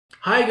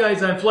Hi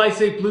guys, I'm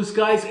FlySafe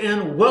BlueSkies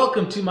and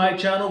welcome to my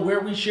channel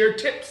where we share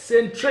tips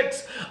and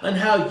tricks on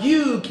how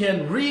you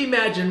can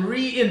reimagine,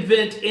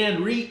 reinvent, and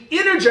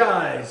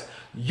re-energize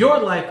your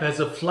life as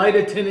a flight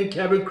attendant,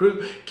 cabin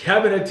crew,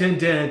 cabin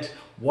attendant.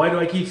 Why do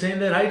I keep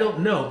saying that? I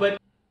don't know.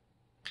 But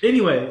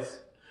anyways,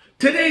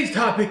 today's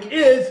topic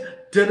is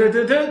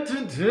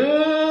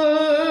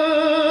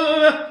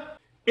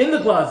in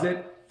the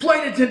closet,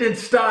 flight attendant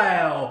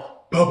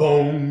style.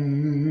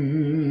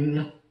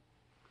 Ba-boom.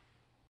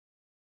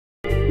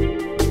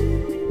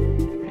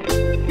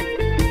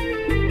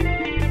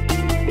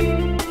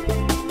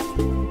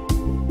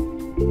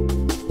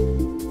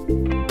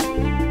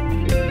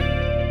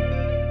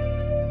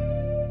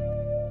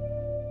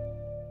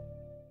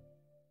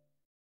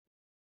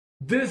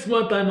 This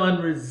month I'm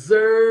on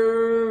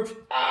reserve,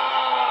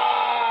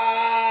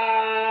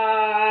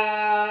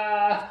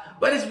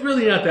 but it's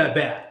really not that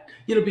bad.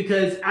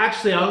 Because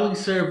actually I only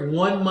serve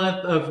 1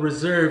 month of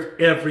reserve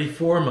every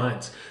 4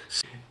 months.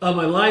 So,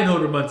 my line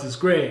holder months is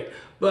great,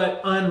 but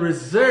on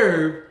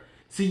reserve,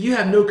 see, you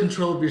have no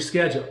control of your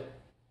schedule.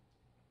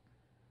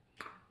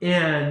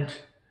 And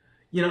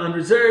on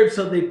reserve,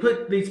 so they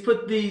put these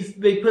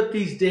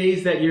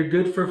days that you're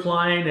good for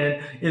flying,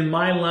 and in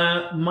my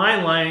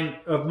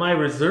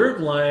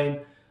reserve line,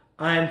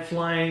 I'm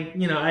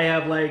flying. I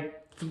have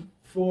like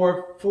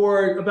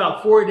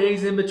about 4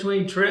 days in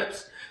between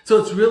trips,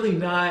 so it's really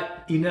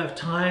not enough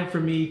time for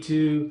me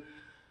to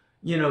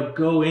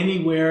go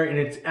anywhere, and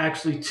it's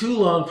actually too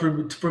long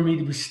for me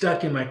to be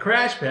stuck in my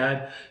crash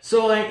pad.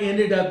 So I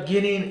ended up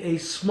getting a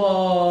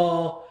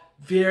small,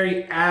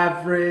 very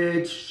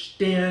average,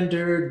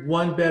 standard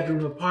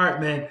 1-bedroom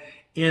apartment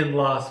in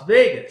Las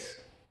Vegas.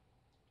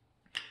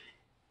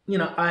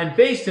 I'm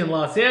based in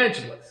Los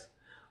Angeles,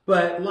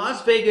 but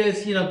Las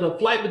Vegas, the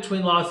flight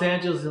between Los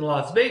Angeles and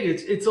Las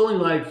Vegas, it's only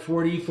like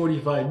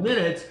 45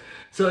 minutes.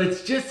 So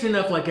it's just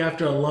enough, like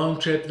after a long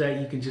trip,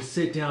 that you can just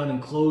sit down and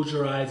close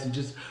your eyes and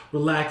just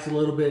relax a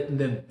little bit, and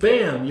then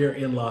bam, you're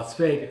in Las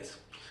Vegas.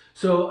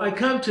 So I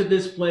come to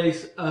this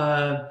place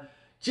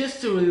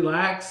just to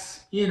relax,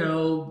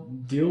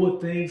 deal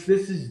with things.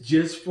 This is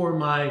just for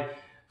my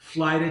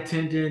flight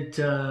attendant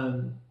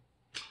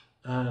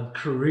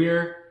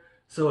career,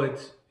 so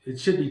it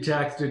should be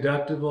tax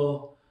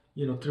deductible,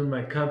 through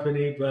my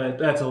company, but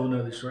that's a whole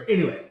nother story.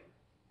 Anyway,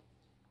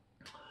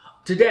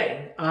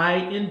 today I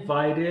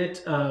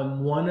invited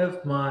one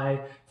of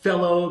my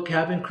fellow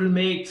cabin crew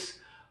mates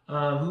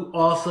who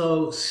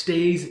also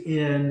stays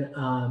in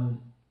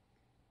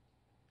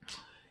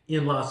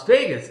Las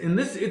Vegas, and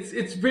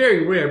it's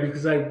very rare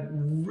because I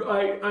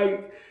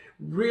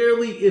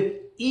rarely, if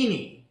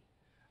any,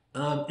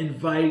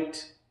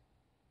 invite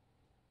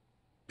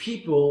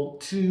people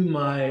to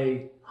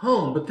my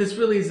home, but this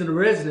really isn't a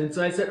residence.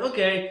 So I said,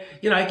 okay,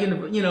 I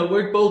can,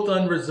 we're both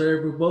on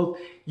reserve, we're both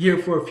here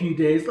for a few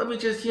days. Let me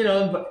just,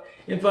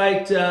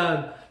 invite,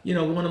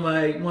 one of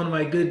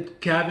my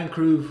good cabin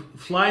crew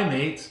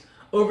flymates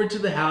over to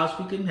the house.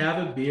 We can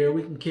have a beer,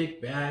 we can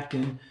kick back,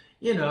 and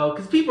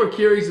because people are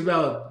curious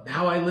about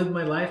how I live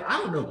my life. I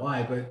don't know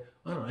why, but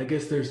I don't know. I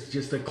guess there's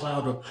just a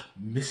cloud of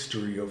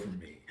mystery over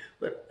me.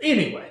 But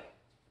anyway,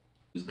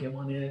 just came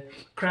on in,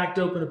 cracked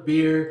open a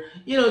beer,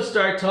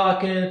 start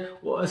talking,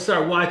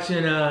 start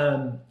watching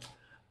a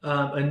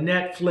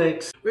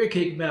Netflix. We're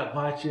kicking back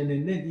watching,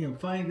 and then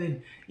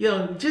having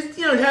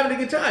a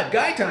good time,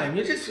 guy time.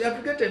 You just having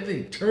a good time. Then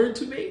he turned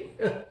to me,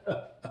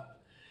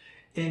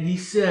 and he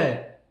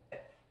said,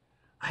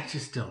 "I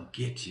just don't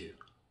get you."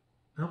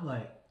 And I'm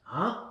like,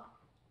 "Huh?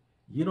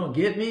 You don't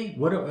get me?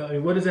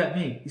 What does that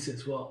mean?" He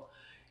says, "Well,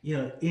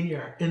 in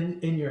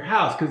your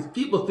house, because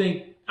people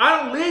think I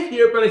don't live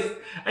here, but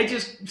I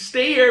just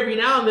stay here every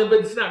now and then, but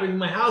it's not really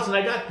my house, and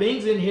I got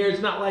things in here.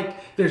 It's not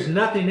like there's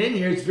nothing in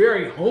here. It's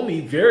very homey,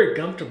 very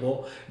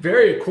comfortable,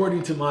 very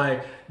according to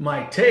my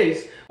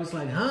taste." I was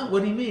like, "Huh?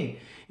 What do you mean?"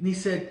 And he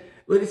said,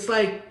 "But it's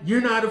like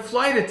you're not a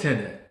flight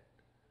attendant.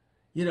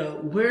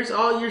 Where's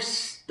all your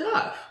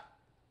stuff?"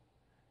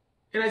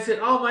 And I said,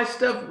 "All my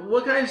stuff?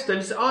 What kind of stuff?"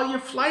 He said, "All your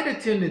flight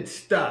attendant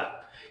stuff.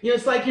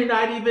 It's like you're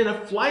not even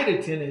a flight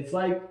attendant. It's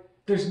like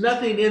there's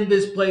nothing in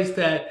this place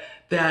that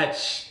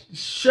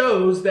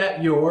shows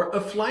that you're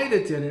a flight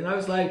attendant." I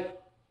was like,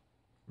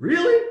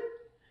 "Really?"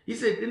 He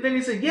said, and then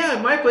he said, "Yeah,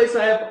 in my place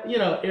I have,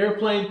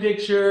 airplane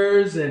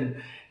pictures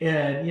and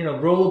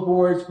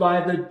rollaboards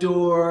by the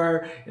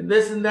door and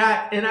this and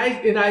that." And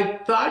I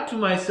thought to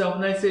myself,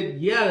 and I said,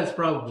 "Yeah, that's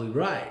probably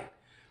right."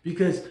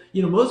 Because,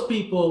 most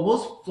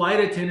flight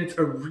attendants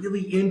are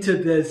really into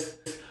this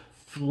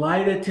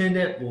flight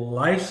attendant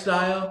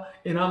lifestyle.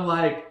 And I'm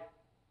like,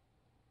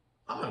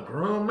 I'm a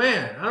grown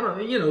man. I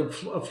don't,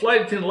 a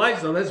flight attendant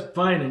lifestyle, that's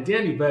fine and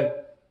dandy,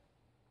 but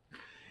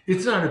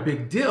it's not a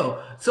big deal.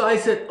 So I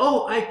said,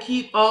 "Oh, I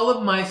keep all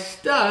of my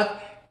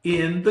stuff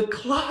in the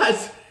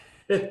closet."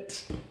 And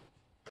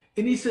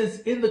he says,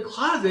 "In the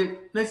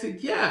closet?" And I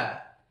said, yeah,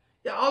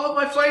 all of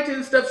my flight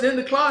attendant stuff's in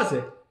the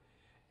closet."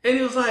 And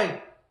he was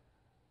like,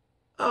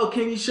 "Oh,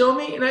 can you show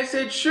me?" And I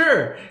said,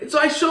 "Sure." And so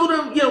I showed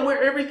him,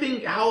 where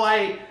everything, how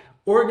I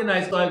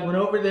organized. So I went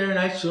over there and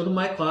I showed him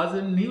my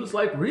closet, and he was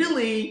like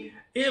really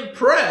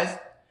impressed.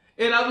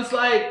 And I was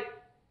like,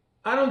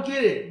 I don't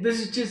get it. This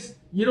is just,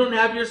 you don't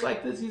have yours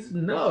like this? He said,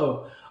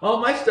 no. All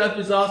my stuff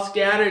is all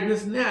scattered and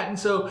this and that. And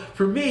so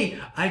for me,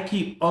 I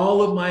keep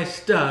all of my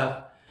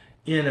stuff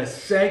in a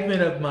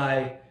segment of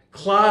my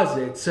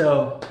closet.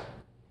 So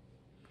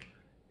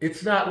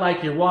it's not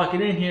like you're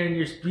walking in here and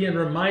you're being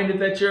reminded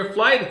that you're a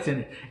flight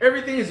attendant.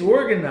 Everything is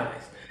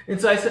organized. And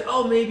so I said,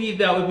 oh, maybe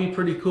that would be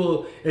pretty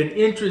cool, an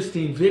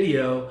interesting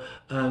video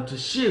to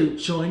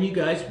shoot showing you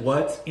guys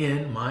what's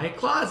in my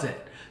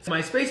closet. So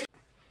my space.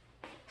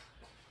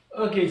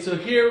 Okay, so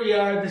here we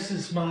are. This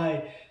is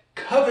my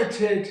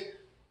coveted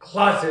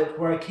closet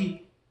where I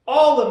keep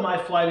all of my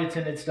flight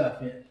attendant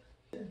stuff in.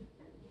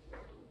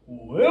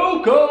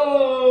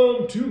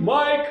 Welcome to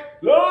my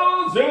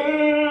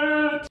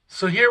closet!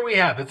 So here we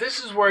have it.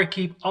 This is where I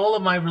keep all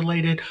of my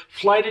related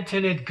flight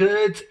attendant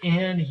goods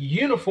and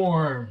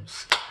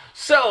uniforms.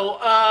 So,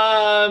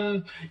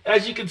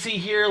 as you can see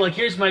here, like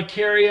here's my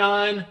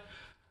carry-on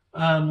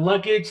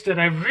luggage that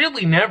I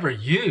really never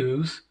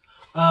use.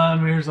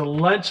 Here's a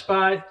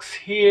lunchbox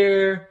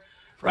here.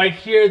 Right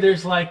here,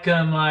 there's like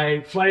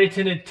my flight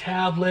attendant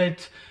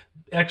tablet,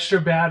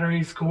 extra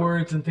batteries,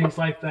 cords, and things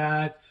like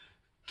that.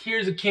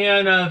 Here's a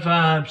can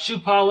of shoe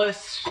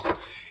polish.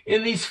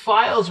 In these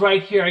files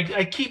right here,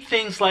 I keep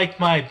things like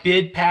my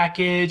bid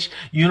package,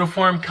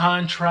 uniform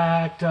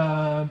contract,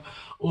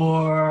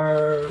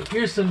 or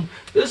here's some,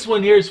 this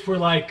one here is for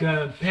like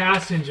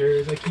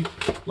passengers. I keep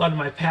a lot of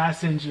my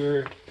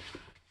passenger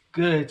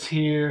goods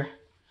here.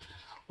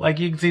 Like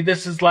you can see,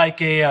 this is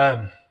like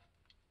a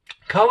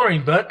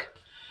coloring book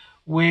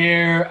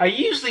where I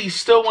usually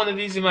stow one of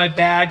these in my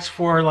bags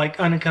for like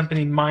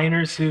unaccompanied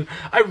minors who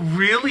I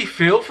really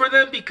feel for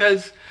them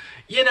because,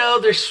 you know,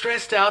 they're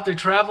stressed out, they're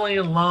traveling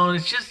alone.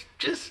 It's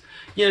just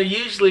you know,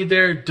 usually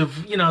they're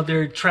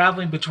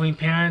traveling between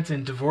parents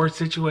and divorce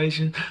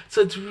situations.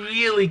 So it's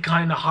really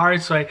kind of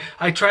hard. So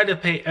I try to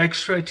pay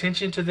extra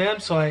attention to them.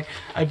 So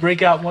I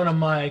break out one of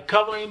my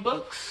coloring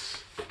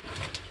books.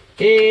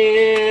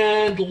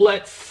 And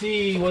let's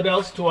see, what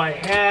else do I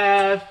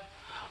have?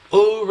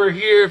 Over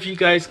here, if you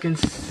guys can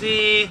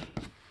see,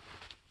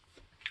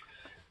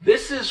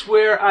 this is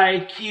where I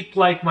keep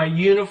like my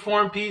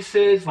uniform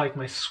pieces, like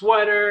my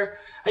sweater.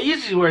 I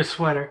usually wear a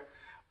sweater,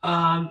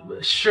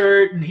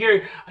 shirt, and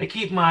here I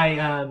keep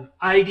my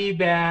ID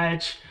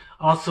badge,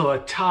 also a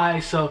tie.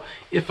 So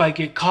if I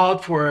get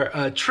called for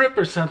a trip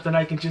or something,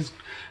 I can just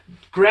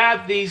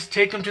grab these,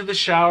 take them to the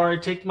shower,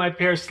 take my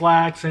pair of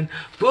slacks, and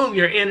boom,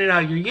 you're in and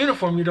out of your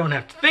uniform. You don't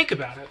have to think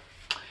about it.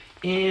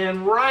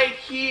 And right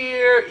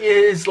here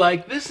is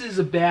like, this is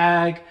a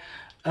bag,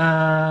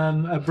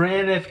 a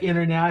Braniff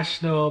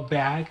International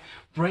bag.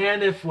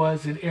 Braniff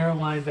was an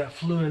airline that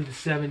flew in the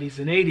 70s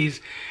and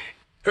 80s,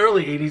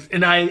 early 80s,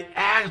 and I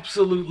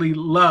absolutely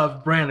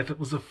love Braniff. It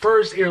was the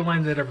first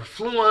airline that ever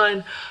flew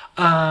on.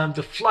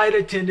 The flight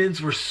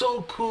attendants were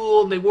so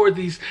cool, and they wore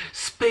these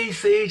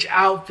space age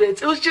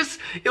outfits. It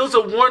was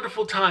a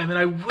wonderful time, and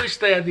I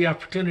wished I had the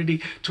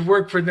opportunity to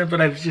work for them,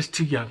 but I was just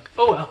too young.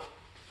 Oh well.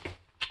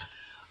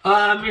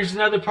 Here's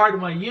another part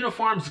of my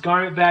uniforms,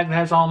 garment bag that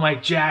has all my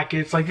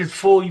jackets, like it's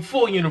full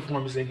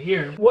uniforms in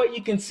here. What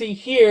you can see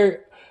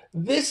here,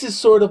 this is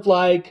sort of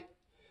like,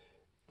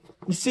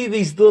 you see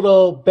these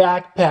little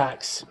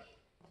backpacks.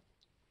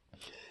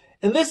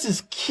 And this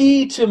is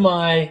key to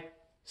my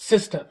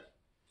system.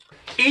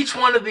 Each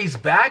one of these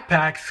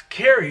backpacks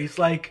carries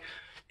like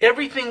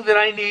everything that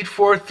I need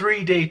for a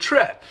 3-day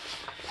trip.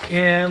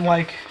 And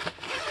like,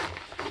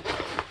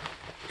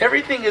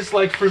 everything is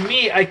like, for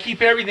me, I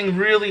keep everything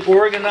really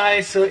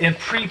organized and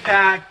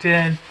pre-packed,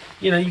 and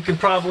you know, you can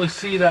probably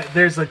see that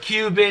there's a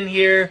cube in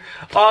here.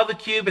 All the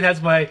cube, it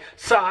has my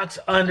socks,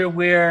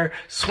 underwear,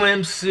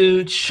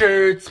 swimsuit,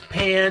 shirts,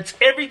 pants,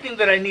 everything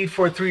that I need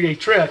for a 3-day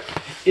trip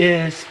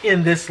is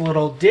in this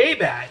little day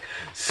bag.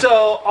 So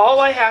all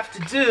I have to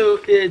do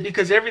is,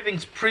 because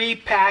everything's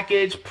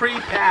pre-packaged,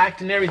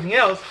 pre-packed, and everything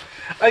else,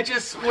 I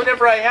just,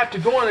 whenever I have to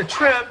go on a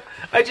trip,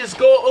 I just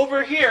go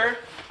over here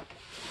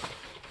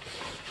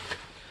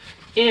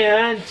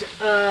and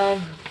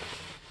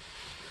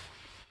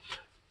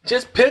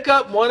just pick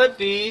up one of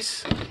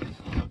these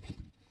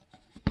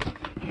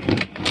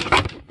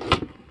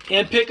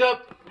and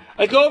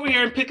I go over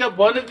here and pick up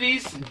one of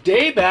these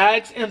day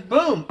bags, and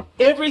boom,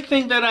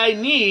 everything that I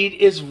need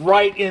is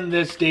right in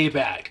this day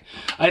bag.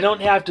 I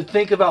don't have to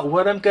think about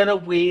what I'm gonna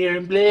wear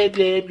and blah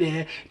blah blah.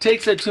 It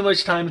takes up too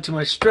much time and too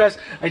much stress.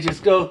 I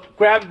just go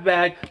grab a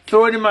bag,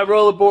 throw it in my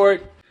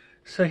rollerboard.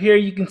 So here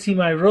you can see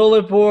my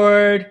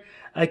rollerboard.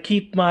 I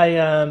keep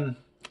my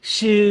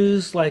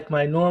shoes, like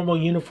my normal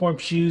uniform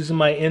shoes, in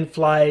my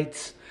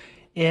in-flights.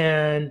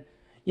 And,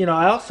 you know,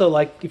 I also,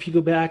 like, if you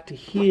go back to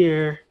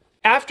here,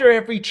 after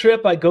every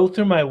trip, I go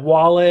through my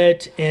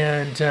wallet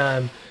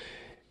and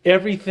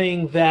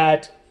everything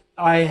that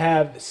I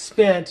have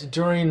spent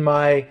during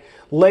my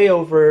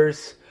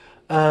layovers.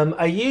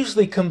 I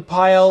usually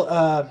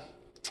compile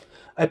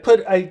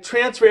I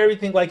transfer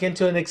everything like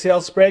into an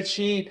Excel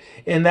spreadsheet,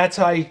 and that's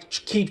how I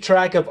keep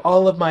track of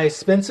all of my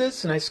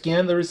expenses, and I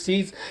scan the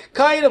receipts.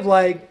 Kind of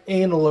like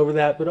anal over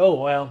that, but oh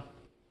well.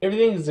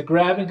 Everything is a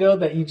grab and go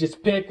that you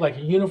just pick like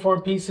a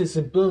uniform pieces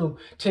and boom,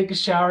 take a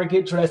shower,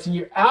 get dressed, and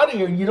you're out of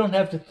here and you don't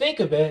have to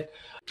think of it.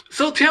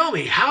 So tell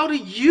me, how do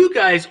you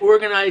guys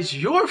organize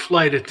your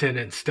flight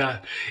attendant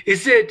stuff?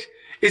 Is it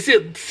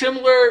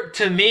similar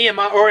to me? Am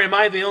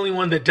I the only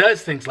one that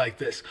does things like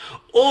this?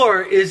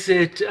 Or is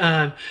it,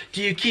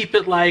 do you keep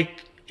it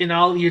like in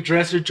all your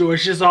dresser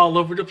drawers just all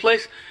over the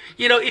place?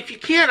 You know, if you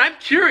can, I'm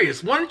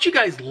curious. Why don't you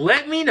guys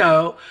let me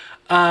know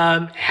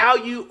how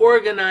you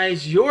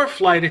organize your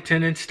flight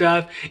attendant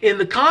stuff in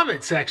the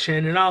comment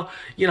section, and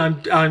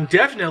I'm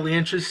definitely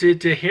interested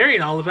to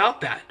hearing all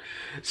about that.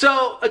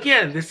 So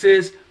again, this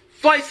is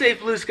FlySafe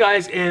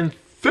BlueSkies, and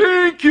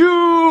thank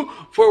you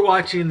for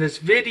watching this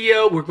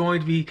video. We're going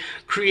to be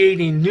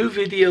creating new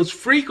videos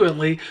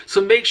frequently,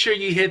 so make sure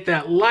you hit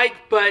that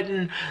like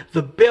button,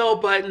 the bell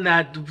button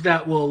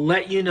that will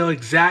let you know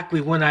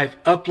exactly when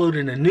I've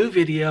uploaded a new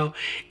video,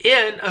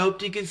 and I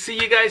hope you can see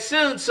you guys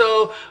soon.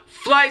 So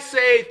fly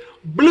safe,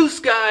 blue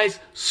skies,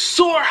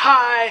 soar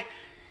high,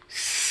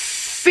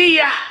 see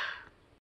ya!